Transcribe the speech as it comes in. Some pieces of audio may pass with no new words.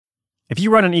If you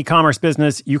run an e-commerce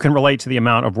business, you can relate to the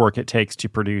amount of work it takes to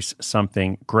produce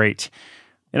something great.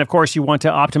 And of course, you want to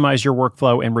optimize your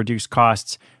workflow and reduce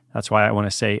costs. That's why I want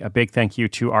to say a big thank you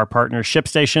to our partner,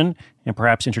 ShipStation, and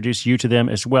perhaps introduce you to them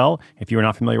as well. If you are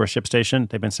not familiar with ShipStation,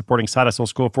 they've been supporting Side Hustle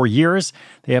School for years.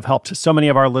 They have helped so many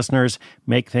of our listeners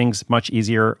make things much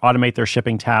easier, automate their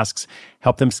shipping tasks,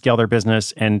 help them scale their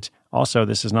business, and also,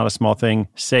 this is not a small thing,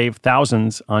 save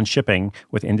thousands on shipping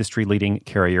with industry-leading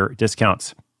carrier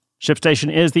discounts.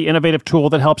 ShipStation is the innovative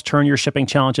tool that helps turn your shipping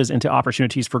challenges into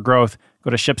opportunities for growth. Go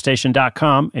to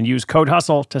ShipStation.com and use code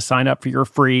HUSTLE to sign up for your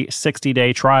free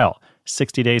 60-day trial.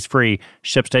 60 days free.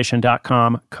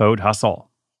 ShipStation.com, code HUSTLE.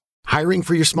 Hiring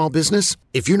for your small business?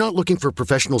 If you're not looking for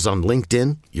professionals on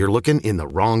LinkedIn, you're looking in the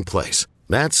wrong place.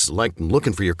 That's like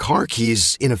looking for your car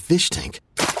keys in a fish tank.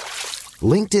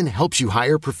 LinkedIn helps you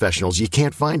hire professionals you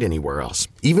can't find anywhere else,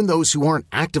 even those who aren't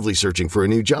actively searching for a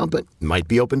new job but might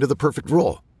be open to the perfect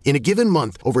role. In a given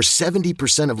month, over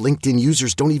 70% of LinkedIn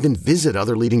users don't even visit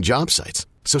other leading job sites.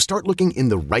 So start looking in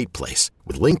the right place.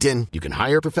 With LinkedIn, you can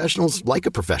hire professionals like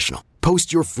a professional.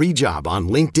 Post your free job on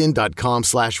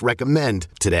linkedin.com/recommend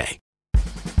today.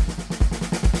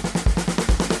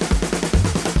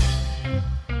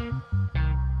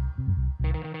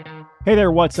 Hey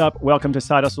there, what's up? Welcome to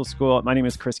Side Hustle School. My name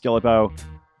is Chris Guillebeau.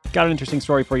 Got an interesting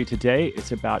story for you today.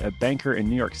 It's about a banker in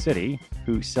New York City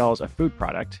who sells a food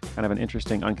product, kind of an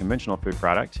interesting, unconventional food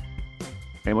product.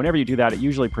 And whenever you do that, it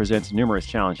usually presents numerous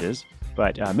challenges.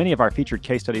 But many of our featured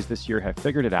case studies this year have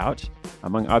figured it out.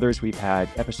 Among others, we've had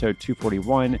episode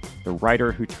 241, the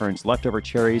writer who turns leftover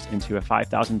cherries into a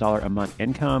 $5,000 a month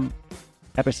income.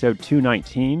 Episode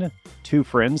 219, two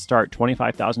friends start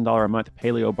 $25,000 a month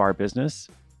paleo bar business.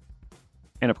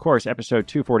 And of course, episode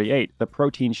 248, the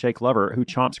protein shake lover who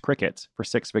chomps crickets for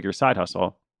six-figure side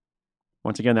hustle.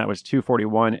 Once again, that was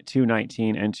 241,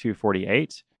 219, and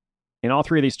 248. In all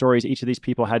three of these stories, each of these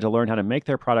people had to learn how to make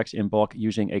their products in bulk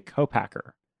using a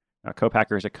co-packer. A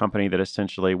co-packer is a company that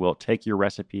essentially will take your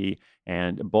recipe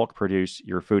and bulk produce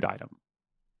your food item.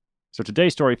 So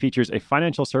today's story features a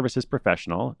financial services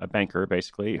professional, a banker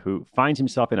basically, who finds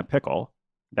himself in a pickle.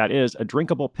 That is a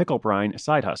drinkable pickle brine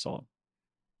side hustle.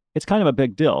 It's kind of a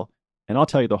big deal, and I'll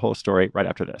tell you the whole story right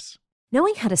after this.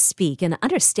 Knowing how to speak and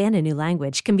understand a new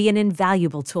language can be an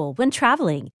invaluable tool when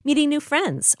traveling, meeting new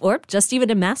friends, or just even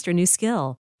to master a new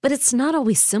skill. But it's not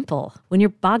always simple when you're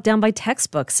bogged down by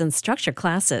textbooks and structure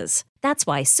classes. That's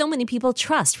why so many people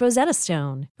trust Rosetta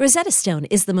Stone. Rosetta Stone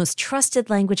is the most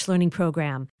trusted language learning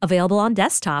program, available on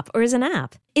desktop or as an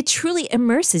app. It truly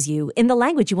immerses you in the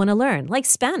language you want to learn, like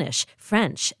Spanish,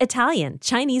 French, Italian,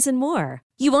 Chinese, and more.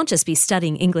 You won't just be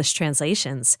studying English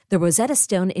translations. The Rosetta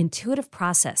Stone intuitive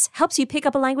process helps you pick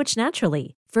up a language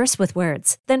naturally, first with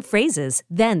words, then phrases,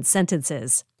 then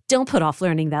sentences. Don't put off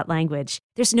learning that language.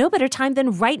 There's no better time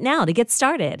than right now to get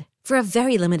started. For a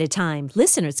very limited time,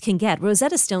 listeners can get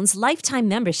Rosetta Stone's lifetime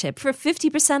membership for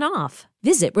 50% off.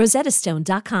 Visit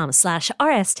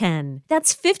rosettastone.com/rs10.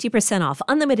 That's 50% off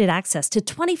unlimited access to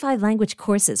 25 language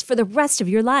courses for the rest of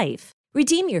your life.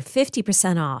 Redeem your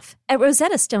 50% off at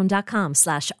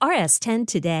rosettastone.com/rs10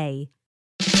 today.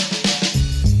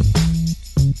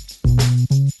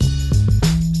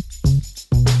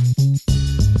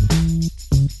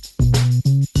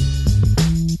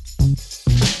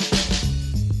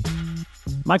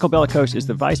 Michael Bellicose is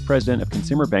the Vice President of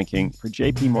Consumer Banking for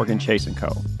JP Morgan Chase &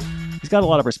 Co. He's got a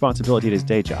lot of responsibility at his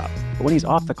day job, but when he's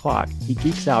off the clock, he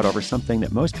geeks out over something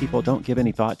that most people don't give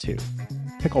any thought to: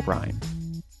 pickle brine.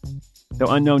 Though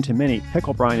unknown to many,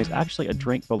 pickle brine is actually a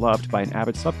drink beloved by an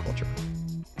avid subculture.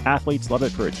 Athletes love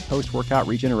it for its post-workout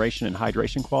regeneration and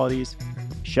hydration qualities.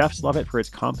 Chefs love it for its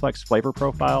complex flavor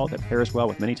profile that pairs well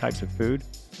with many types of food.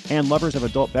 And lovers of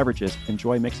adult beverages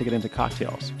enjoy mixing it into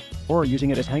cocktails or using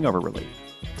it as hangover relief.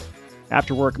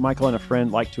 After work, Michael and a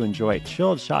friend like to enjoy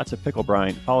chilled shots of pickle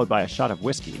brine followed by a shot of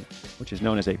whiskey, which is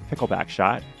known as a pickleback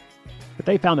shot. But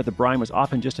they found that the brine was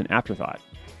often just an afterthought.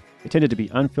 It tended to be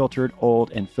unfiltered,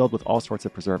 old, and filled with all sorts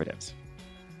of preservatives.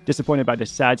 Disappointed by the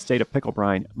sad state of pickle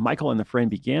brine, Michael and the friend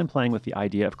began playing with the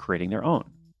idea of creating their own.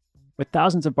 With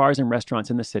thousands of bars and restaurants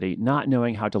in the city not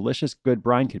knowing how delicious good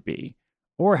brine could be,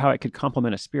 or how it could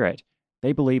complement a spirit,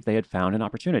 they believed they had found an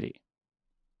opportunity.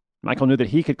 Michael knew that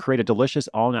he could create a delicious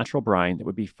all-natural brine that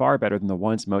would be far better than the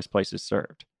ones most places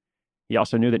served. He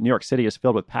also knew that New York City is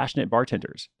filled with passionate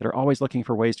bartenders that are always looking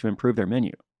for ways to improve their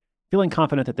menu. Feeling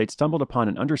confident that they'd stumbled upon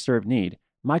an underserved need,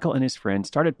 Michael and his friend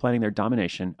started planning their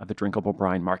domination of the drinkable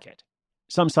brine market.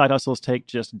 Some side hustles take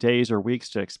just days or weeks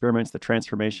to experience the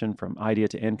transformation from idea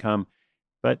to income,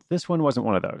 but this one wasn't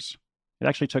one of those. It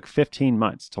actually took 15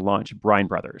 months to launch Brine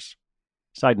Brothers.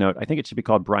 Side note, I think it should be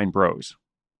called Brine Bros.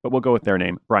 but we'll go with their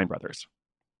name, Brine Brothers.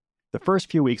 The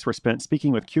first few weeks were spent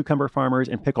speaking with cucumber farmers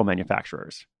and pickle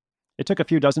manufacturers. It took a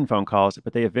few dozen phone calls,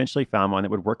 but they eventually found one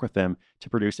that would work with them to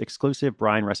produce exclusive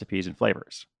brine recipes and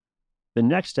flavors. The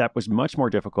next step was much more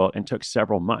difficult and took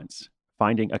several months,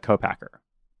 finding a co-packer.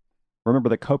 Remember,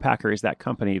 the co-packer is that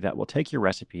company that will take your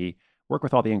recipe, work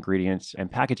with all the ingredients,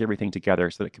 and package everything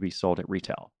together so that it can be sold at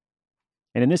retail.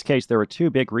 And in this case, there were two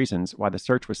big reasons why the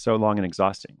search was so long and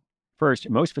exhausting. First,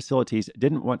 most facilities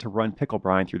didn't want to run pickle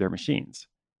brine through their machines.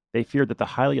 They feared that the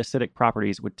highly acidic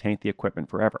properties would taint the equipment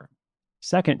forever.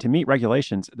 Second, to meet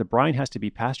regulations, the brine has to be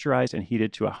pasteurized and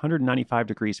heated to 195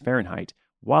 degrees Fahrenheit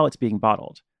while it's being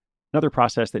bottled, another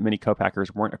process that many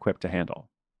co-packers weren't equipped to handle.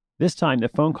 This time, the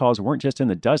phone calls weren't just in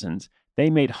the dozens. They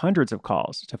made hundreds of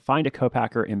calls to find a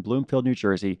co-packer in Bloomfield, New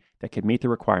Jersey that could meet the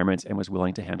requirements and was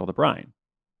willing to handle the brine.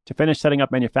 To finish setting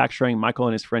up manufacturing, Michael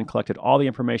and his friend collected all the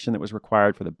information that was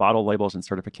required for the bottle labels and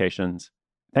certifications.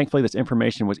 Thankfully, this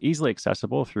information was easily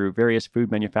accessible through various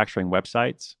food manufacturing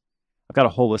websites. I've got a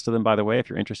whole list of them, by the way. If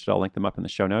you're interested, I'll link them up in the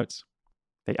show notes.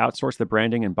 They outsourced the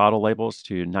branding and bottle labels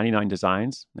to 99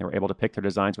 Designs. They were able to pick their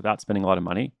designs without spending a lot of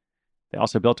money. They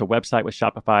also built a website with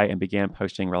Shopify and began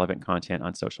posting relevant content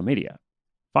on social media.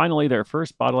 Finally, their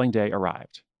first bottling day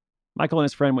arrived. Michael and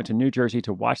his friend went to New Jersey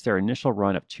to watch their initial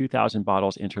run of 2,000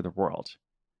 bottles enter the world.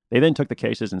 They then took the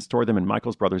cases and stored them in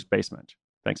Michael's brother's basement.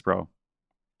 Thanks, bro.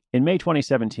 In May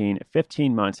 2017,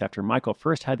 15 months after Michael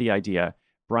first had the idea,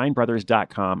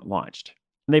 BrineBrothers.com launched,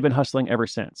 and they've been hustling ever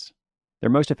since. Their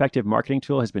most effective marketing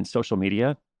tool has been social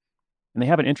media, and they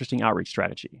have an interesting outreach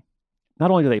strategy.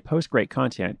 Not only do they post great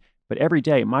content, but every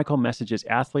day Michael messages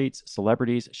athletes,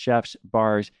 celebrities, chefs,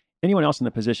 bars, anyone else in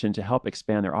the position to help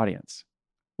expand their audience.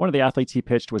 One of the athletes he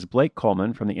pitched was Blake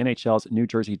Coleman from the NHL's New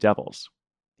Jersey Devils.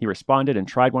 He responded and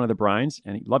tried one of the brines,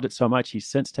 and he loved it so much he's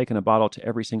since taken a bottle to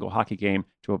every single hockey game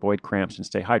to avoid cramps and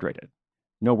stay hydrated.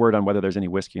 No word on whether there's any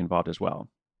whiskey involved as well.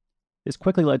 This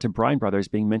quickly led to Brine Brothers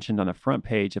being mentioned on the front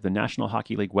page of the National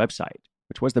Hockey League website,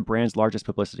 which was the brand's largest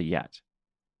publicity yet.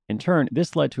 In turn,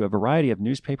 this led to a variety of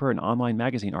newspaper and online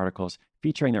magazine articles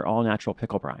featuring their all-natural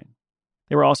pickle brine.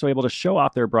 They were also able to show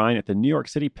off their brine at the New York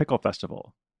City Pickle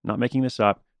Festival, not making this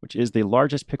up, which is the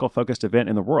largest pickle-focused event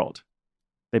in the world.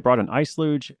 They brought an ice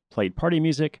luge, played party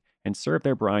music, and served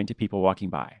their brine to people walking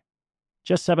by.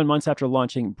 Just 7 months after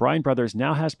launching, Brine Brothers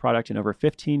now has product in over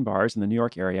 15 bars in the New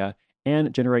York area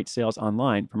and generates sales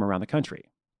online from around the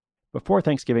country. Before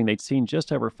Thanksgiving, they'd seen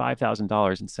just over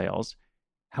 $5,000 in sales.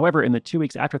 However, in the 2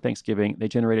 weeks after Thanksgiving, they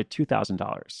generated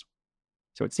 $2,000.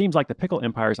 So it seems like the pickle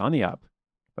empire is on the up,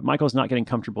 but Michael's not getting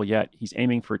comfortable yet. He's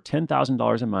aiming for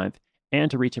 $10,000 a month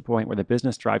and to reach a point where the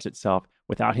business drives itself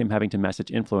without him having to message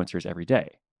influencers every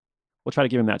day. We'll try to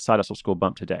give him that side hustle school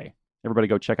bump today. Everybody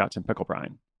go check out some pickle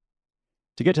brine.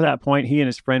 To get to that point, he and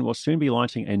his friend will soon be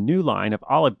launching a new line of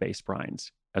olive-based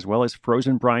brines, as well as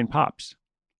frozen brine pops.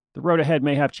 The road ahead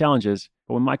may have challenges,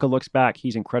 but when Michael looks back,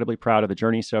 he's incredibly proud of the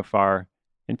journey so far.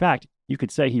 In fact, you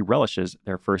could say he relishes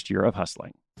their first year of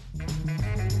hustling.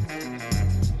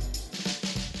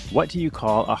 What do you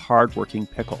call a hard-working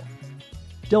pickle?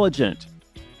 Diligent.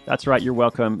 That's right, you're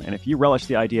welcome. And if you relish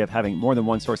the idea of having more than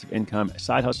one source of income,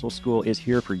 Side Hustle School is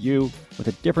here for you with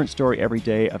a different story every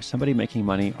day of somebody making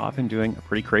money, often doing a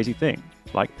pretty crazy thing,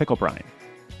 like pickle brine.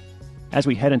 As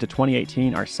we head into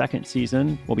 2018, our second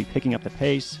season, we'll be picking up the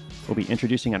pace. We'll be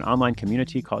introducing an online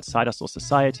community called Side Hustle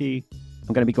Society.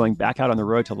 I'm going to be going back out on the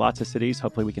road to lots of cities.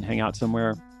 Hopefully we can hang out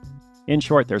somewhere. In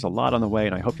short, there's a lot on the way,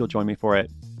 and I hope you'll join me for it.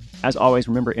 As always,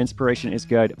 remember, inspiration is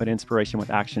good, but inspiration with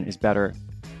action is better.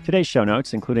 Today's show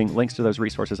notes, including links to those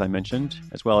resources I mentioned,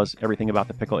 as well as everything about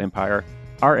the pickle empire,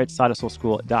 are at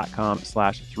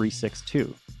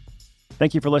sidehustleschool.com/362.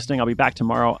 Thank you for listening. I'll be back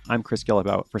tomorrow. I'm Chris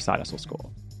Gillibo for Side Hustle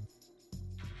School.